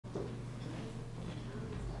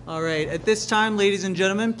All right, at this time, ladies and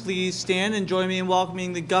gentlemen, please stand and join me in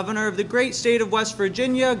welcoming the Governor of the great state of West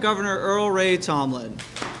Virginia, Governor Earl Ray Tomblin.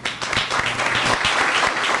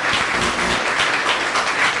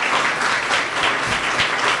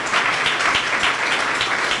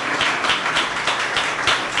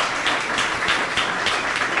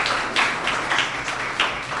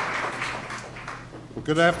 Well,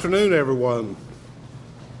 good afternoon, everyone.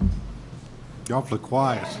 You're awfully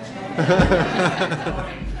quiet.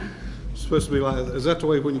 Supposed to be like, is that the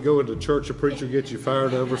way when you go into church, a preacher gets you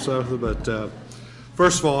fired over something? But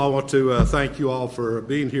first of all, I want to thank you all for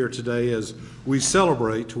being here today as we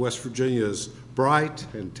celebrate West Virginia's bright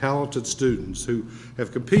and talented students who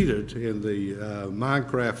have competed in the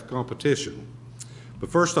Minecraft competition. But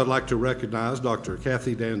first, I'd like to recognize Dr.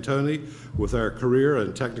 Kathy D'Antoni with our career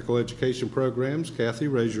and technical education programs. Kathy,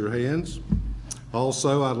 raise your hands.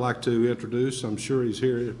 Also, I'd like to introduce, I'm sure he's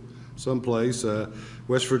here someplace,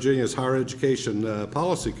 West Virginia's Higher Education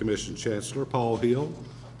Policy Commission Chancellor, Paul Hill.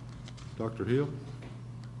 Dr. Hill?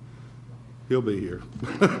 He'll be here.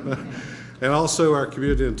 And also our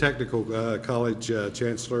Community and Technical College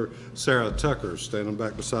Chancellor, Sarah Tucker, standing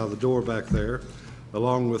back beside the door back there,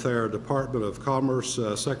 along with our Department of Commerce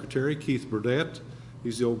Secretary, Keith Burdett.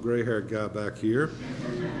 He's the old gray-haired guy back here.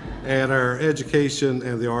 And our Education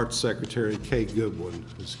and the Arts Secretary, Kay Goodwin.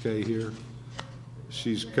 Is Kay here?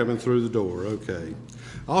 She's coming through the door, okay.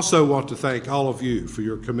 I also want to thank all of you for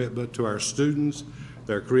your commitment to our students,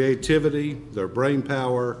 their creativity, their brain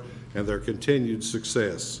power, and their continued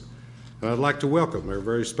success. And I'd like to welcome our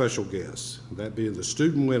very special guests, that being the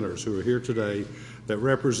student winners who are here today that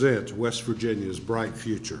represent West Virginia's bright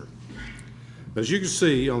future. As you can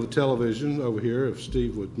see on the television over here, if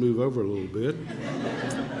Steve would move over a little bit,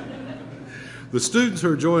 the students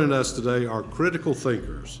who are joining us today are critical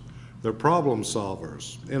thinkers. They're problem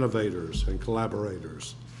solvers, innovators, and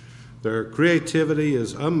collaborators. Their creativity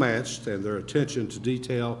is unmatched and their attention to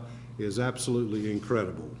detail is absolutely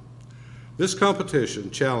incredible. This competition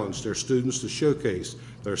challenged their students to showcase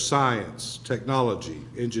their science, technology,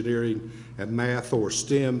 engineering, and math or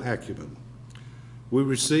STEM acumen. We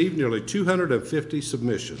received nearly 250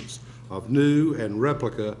 submissions of new and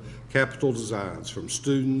replica Capitol designs from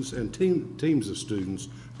students and teams of students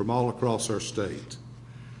from all across our state.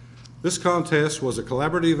 This contest was a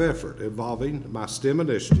collaborative effort involving my STEM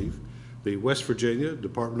initiative, the West Virginia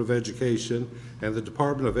Department of Education, and the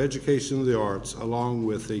Department of Education and the Arts, along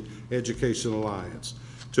with the Education Alliance,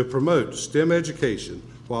 to promote STEM education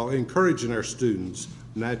while encouraging our students'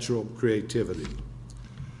 natural creativity.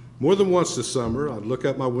 More than once this summer, I'd look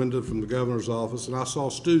out my window from the governor's office and I saw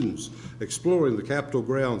students exploring the Capitol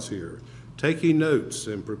grounds here, taking notes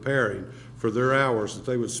and preparing for their hours that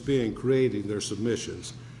they would spend creating their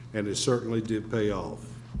submissions, and it certainly did pay off.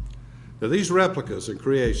 Now, these replicas and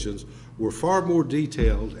creations were far more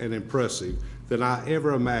detailed and impressive than I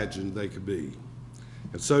ever imagined they could be.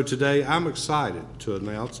 And so today I'm excited to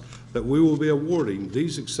announce that we will be awarding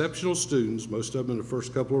these exceptional students, most of them in the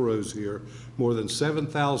first couple of rows here, more than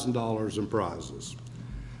 $7,000 in prizes.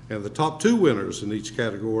 And the top two winners in each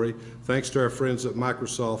category, thanks to our friends at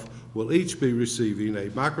Microsoft, will each be receiving a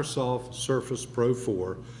Microsoft Surface Pro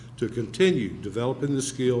 4 to continue developing the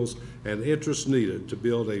skills and interests needed to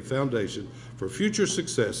build a foundation for future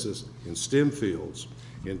successes in STEM fields,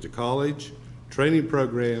 into college, training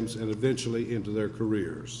programs, and eventually into their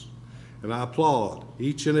careers. And I applaud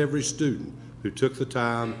each and every student who took the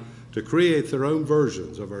time to create their own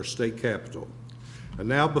versions of our state capitol. And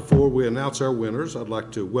now, before we announce our winners, I'd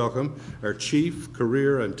like to welcome our Chief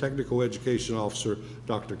Career and Technical Education Officer,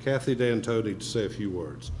 Dr. Kathy D'Antoni, to say a few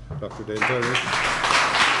words. Dr. D'Antoni.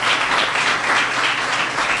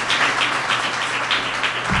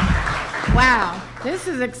 Wow, this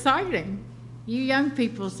is exciting. You young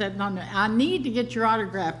people said, no, I need to get your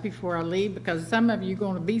autograph before I leave because some of you are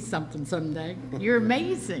going to be something someday. You're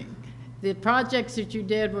amazing. The projects that you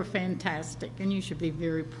did were fantastic, and you should be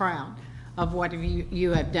very proud of what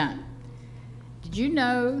you have done. Did you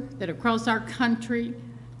know that across our country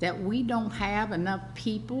that we don't have enough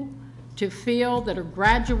people to fill that are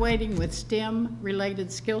graduating with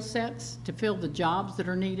STEM-related skill sets to fill the jobs that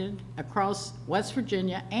are needed across West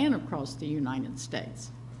Virginia and across the United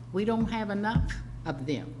States? We don't have enough of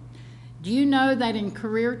them. Do you know that in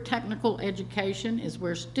career technical education is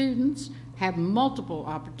where students have multiple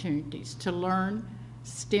opportunities to learn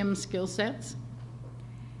STEM skill sets?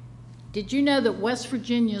 Did you know that West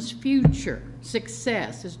Virginia's future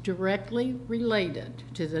success is directly related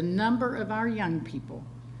to the number of our young people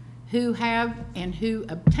who have and who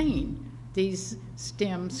obtain these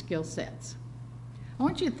STEM skill sets? I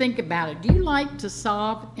want you to think about it. Do you like to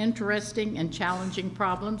solve interesting and challenging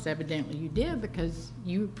problems? Evidently you did, because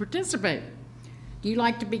you participated. Do you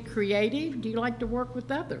like to be creative? Do you like to work with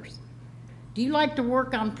others? Do you like to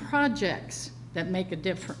work on projects that make a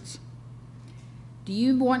difference? Do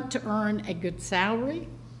you want to earn a good salary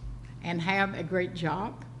and have a great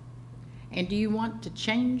job? And do you want to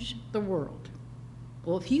change the world?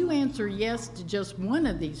 Well, if you answer yes to just one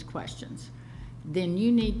of these questions, then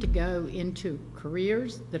you need to go into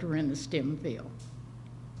careers that are in the STEM field.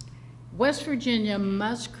 West Virginia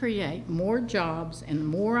must create more jobs and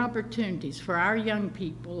more opportunities for our young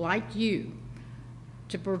people like you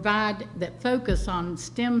to provide that focus on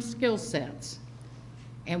STEM skill sets.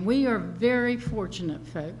 And we are very fortunate,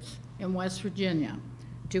 folks, in West Virginia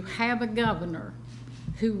to have a governor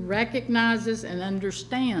who recognizes and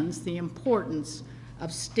understands the importance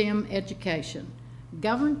of STEM education.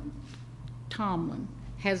 Governor Tomblin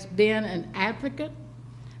has been an advocate,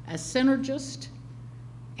 a synergist,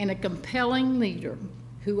 and a compelling leader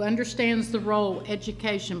who understands the role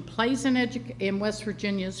education plays in West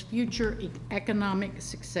Virginia's future economic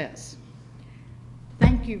success.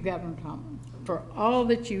 Thank you, Governor Tomblin, for all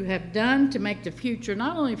that you have done to make the future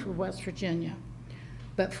not only for West Virginia,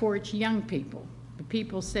 but for its young people, the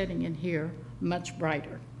people sitting in here, much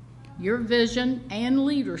brighter. Your vision and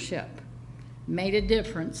leadership made a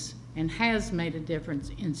difference and has made a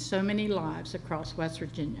difference in so many lives across West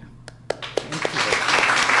Virginia. Thank you.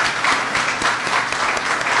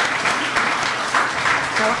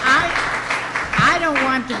 So I don't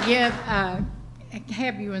want to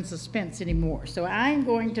have you in suspense anymore. So I'm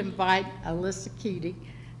going to invite Alyssa Keaty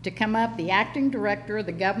to come up, the acting director of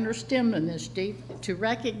the Governor's STEM Initiative, to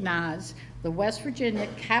recognize the West Virginia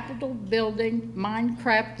Capitol Building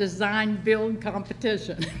Minecraft Design Build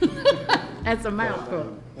Competition. That's a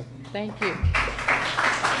mouthful. Thank you.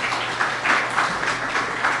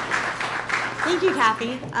 Thank you,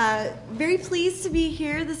 Kathy. Very pleased to be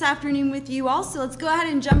here this afternoon with you all, so let's go ahead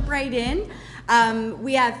and jump right in.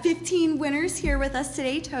 We have 15 winners here with us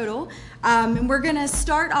today total, and we're going to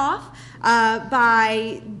start off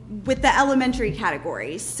with the elementary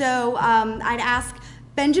category. So I'd ask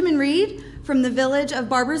Benjamin Reed from the village of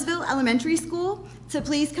Barbersville Elementary School to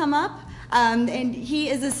please come up, and he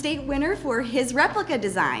is a state winner for his replica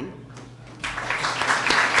design.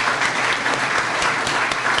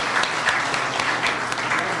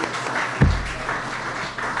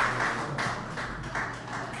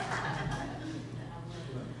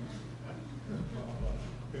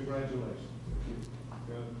 Congratulations.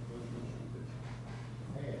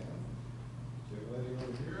 And the lady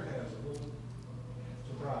over here has a little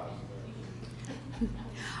surprise there.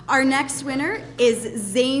 Our next winner is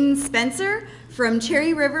Zane Spencer from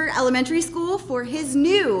Cherry River Elementary School for his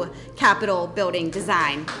new Capitol building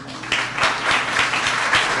design.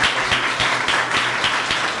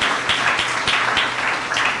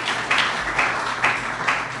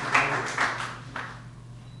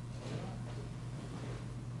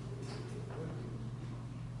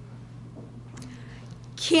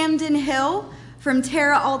 Camden Hill from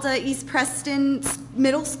Terra Alta East Preston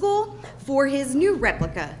Middle School for his new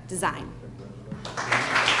replica design.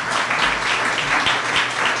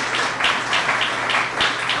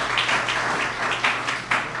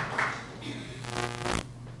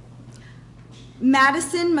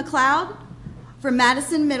 Madison McLeod from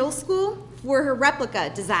Madison Middle School for her replica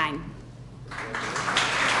design.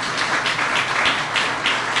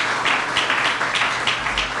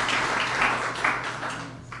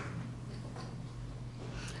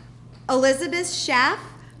 Elizabeth Schaff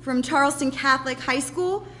from Charleston Catholic High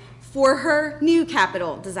School for her new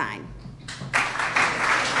Capitol design.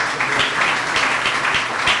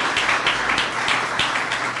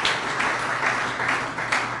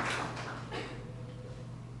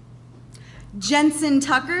 Jensen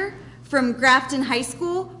Tucker from Grafton High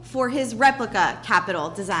School for his replica Capitol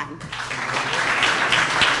design.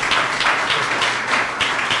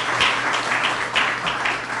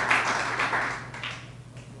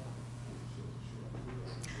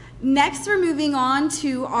 Next, we're moving on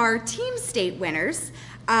to our team state winners.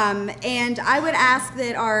 And I would ask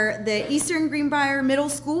that the Eastern Greenbrier Middle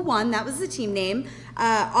School 1, that was the team name,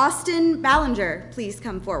 Austin Ballinger, please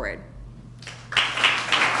come forward.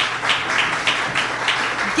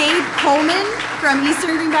 Gabe Coleman from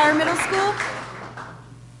Eastern Greenbrier Middle School.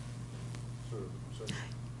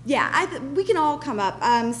 Yeah, we can all come up.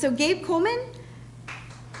 So Gabe Coleman.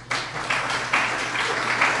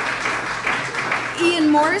 Ian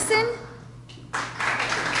Morrison,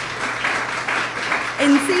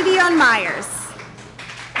 and Savion Myers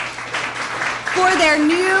for their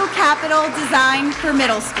new Capitol design for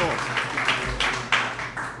middle school.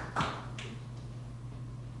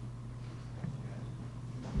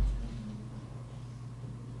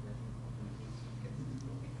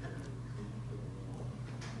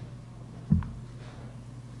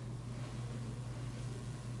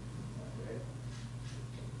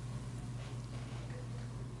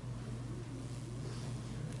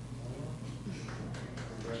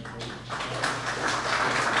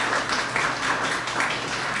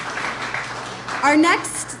 Our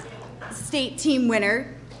next state team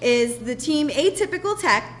winner is the team Atypical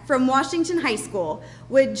Tech from Washington High School,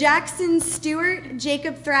 with Jackson Stewart,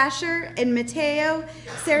 Jacob Thrasher, and Mateo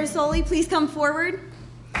Sarasoli please come forward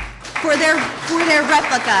for their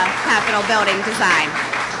replica Capitol building design.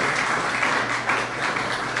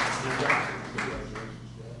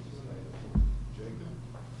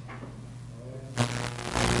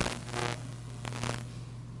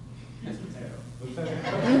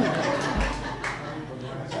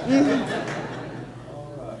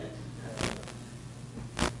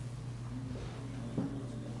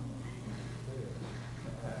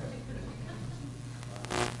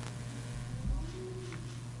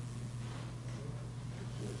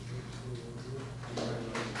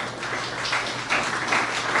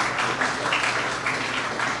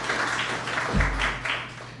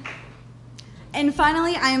 And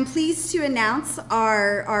finally, I am pleased to announce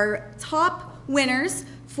our top winners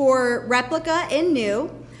for replica and new.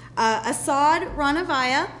 Assad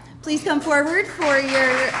Ranavaya, please come forward for your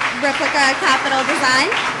replica Capitol design.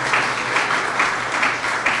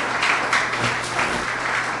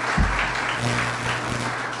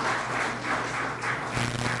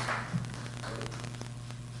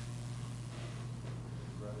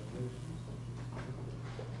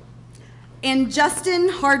 And Justin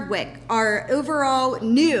Hardwick, our overall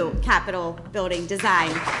new Capitol building design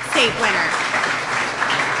state winner.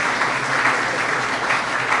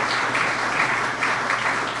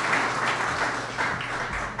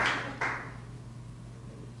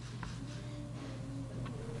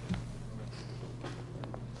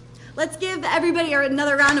 Let's give everybody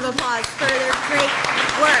another round of applause for their great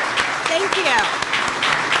work. Thank you.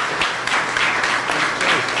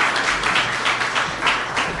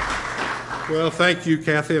 Well, thank you,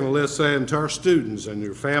 Kathy and Alyssa, and to our students and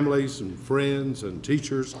your families and friends and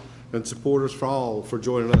teachers and supporters for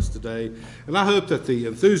joining us today. And I hope that the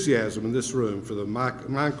enthusiasm in this room for the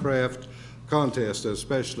Minecraft contest,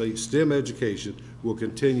 especially STEM education, will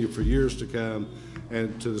continue for years to come.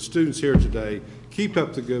 And to the students here today, keep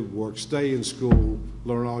up the good work, stay in school,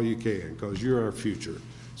 learn all you can, because you're our future.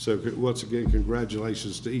 So once again,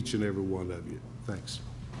 congratulations to each and every one of you. Thanks.